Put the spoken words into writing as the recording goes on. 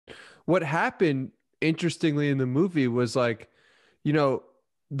what happened interestingly in the movie was like, you know,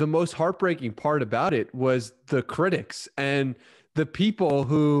 the most heartbreaking part about it was the critics and the people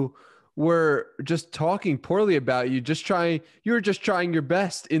who were just talking poorly about you, you were just trying your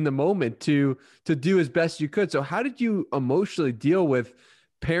best in the moment to do as best you could. So how did you emotionally deal with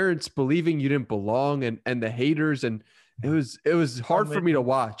parents believing you didn't belong and the haters? And it was I'm hard for with me to you.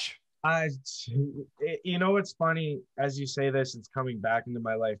 watch. I, you know what's funny? As you say this, it's coming back into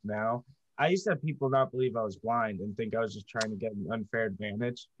my life now. I used to have people not believe I was blind and think I was just trying to get an unfair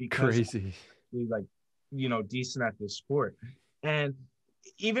advantage because Crazy. we like, decent at this sport. And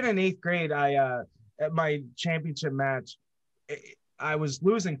even in eighth grade, at my championship match, I was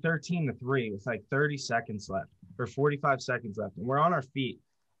losing 13-3 with like 30 seconds left or 45 seconds left, and we're on our feet.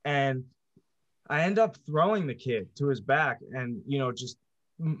 And I end up throwing the kid to his back, and just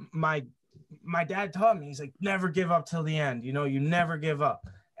my my dad taught me, he's like, never give up till the end. You never give up.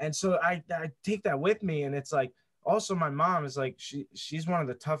 And so I take that with me, and it's like, also my mom is like, she's one of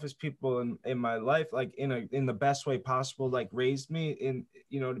the toughest people in my life, like in the best way possible, like raised me in,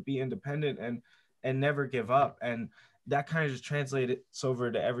 to be independent and never give up. And that kind of just translates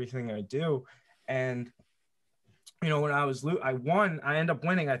over to everything I do. And when I won, I end up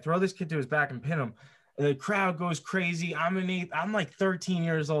winning. I throw this kid to his back and pin him. The crowd goes crazy. I'm like 13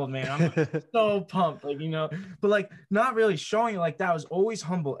 years old, man. I'm like so pumped, but like not really showing it like that. I was always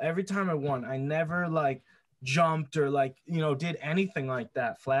humble. Every time I won, I never like jumped or like, did anything like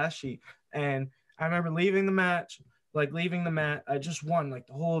that flashy. And I remember leaving the mat. I just won like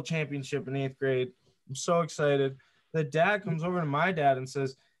the whole championship in eighth grade. I'm so excited. The dad comes over to my dad and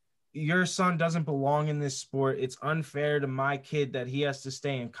says, your son doesn't belong in this sport. It's unfair to my kid that he has to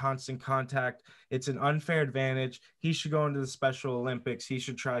stay in constant contact. It's an unfair advantage. He should go into the Special Olympics. He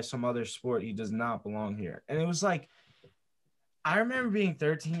should try some other sport. He does not belong here. And it was like, I remember being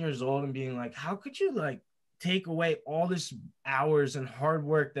 13 years old and being like, how could you like take away all this hours and hard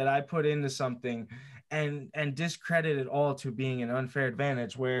work that I put into something and discredit it all to being an unfair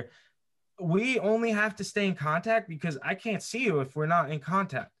advantage where we only have to stay in contact because I can't see you if we're not in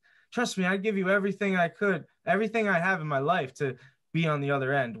contact. Trust me, I'd give you everything I could, everything I have in my life to be on the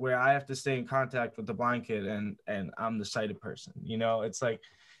other end where I have to stay in contact with the blind kid and I'm the sighted person. It's like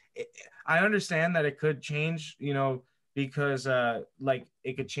I understand that it could change, because like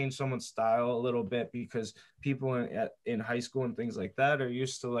it could change someone's style a little bit because people in high school and things like that are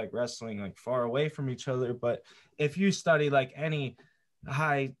used to like wrestling like far away from each other. But if you study like any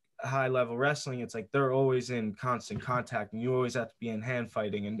high level wrestling, it's like they're always in constant contact and you always have to be in hand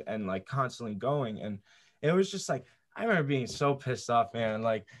fighting and like constantly going. And it was just like, I remember being so pissed off, man.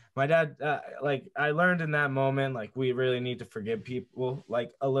 Like my dad, like I learned in that moment, like we really need to forgive people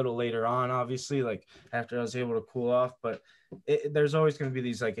like a little later on, obviously, like after I was able to cool off, but there's always going to be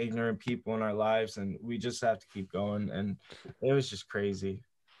these like ignorant people in our lives and we just have to keep going. And it was just crazy.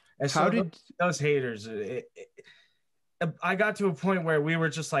 And How so did those haters, I got to a point where we were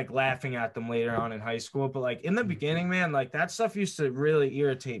just like laughing at them later on in high school. But like in the beginning, man, like that stuff used to really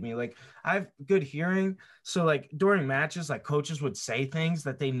irritate me. Like I have good hearing. So like during matches, like coaches would say things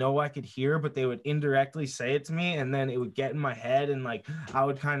that they know I could hear, but they would indirectly say it to me. And then it would get in my head and like I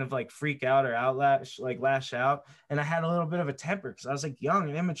would kind of like freak out or lash out. And I had a little bit of a temper because I was like young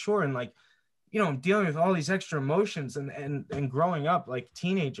and immature and like, I'm dealing with all these extra emotions and growing up like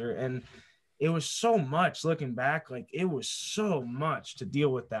teenager. And it was so much looking back, like it was so much to deal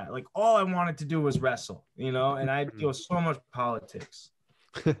with that. Like all I wanted to do was wrestle, and I deal with so much politics.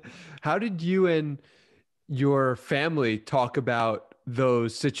 how did you and your family talk about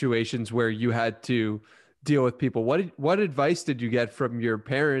those situations where you had to deal with people? What advice did you get from your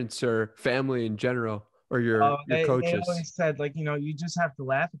parents or family in general or your They coaches? always said, like, you just have to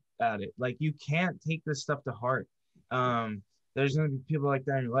laugh at it. Like you can't take this stuff to heart. Um, there's gonna be people like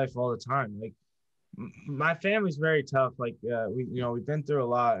that in your life all the time. Like my family's very tough. Like we've been through a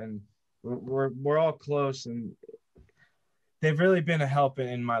lot, and we're all close, and they've really been a help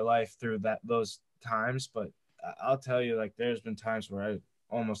in my life through those times. But I'll tell you, like, there's been times where I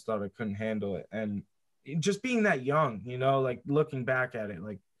almost thought I couldn't handle it, and just being that young, like looking back at it,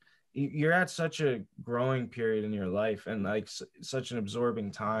 like you're at such a growing period in your life and like such an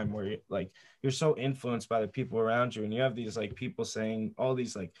absorbing time where you're so influenced by the people around you and you have these like people saying all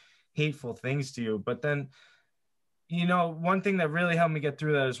these like hateful things to you. But then one thing that really helped me get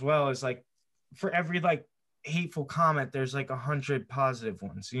through that as well is like for every like hateful comment there's like 100 positive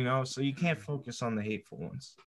ones, so you can't focus on the hateful ones.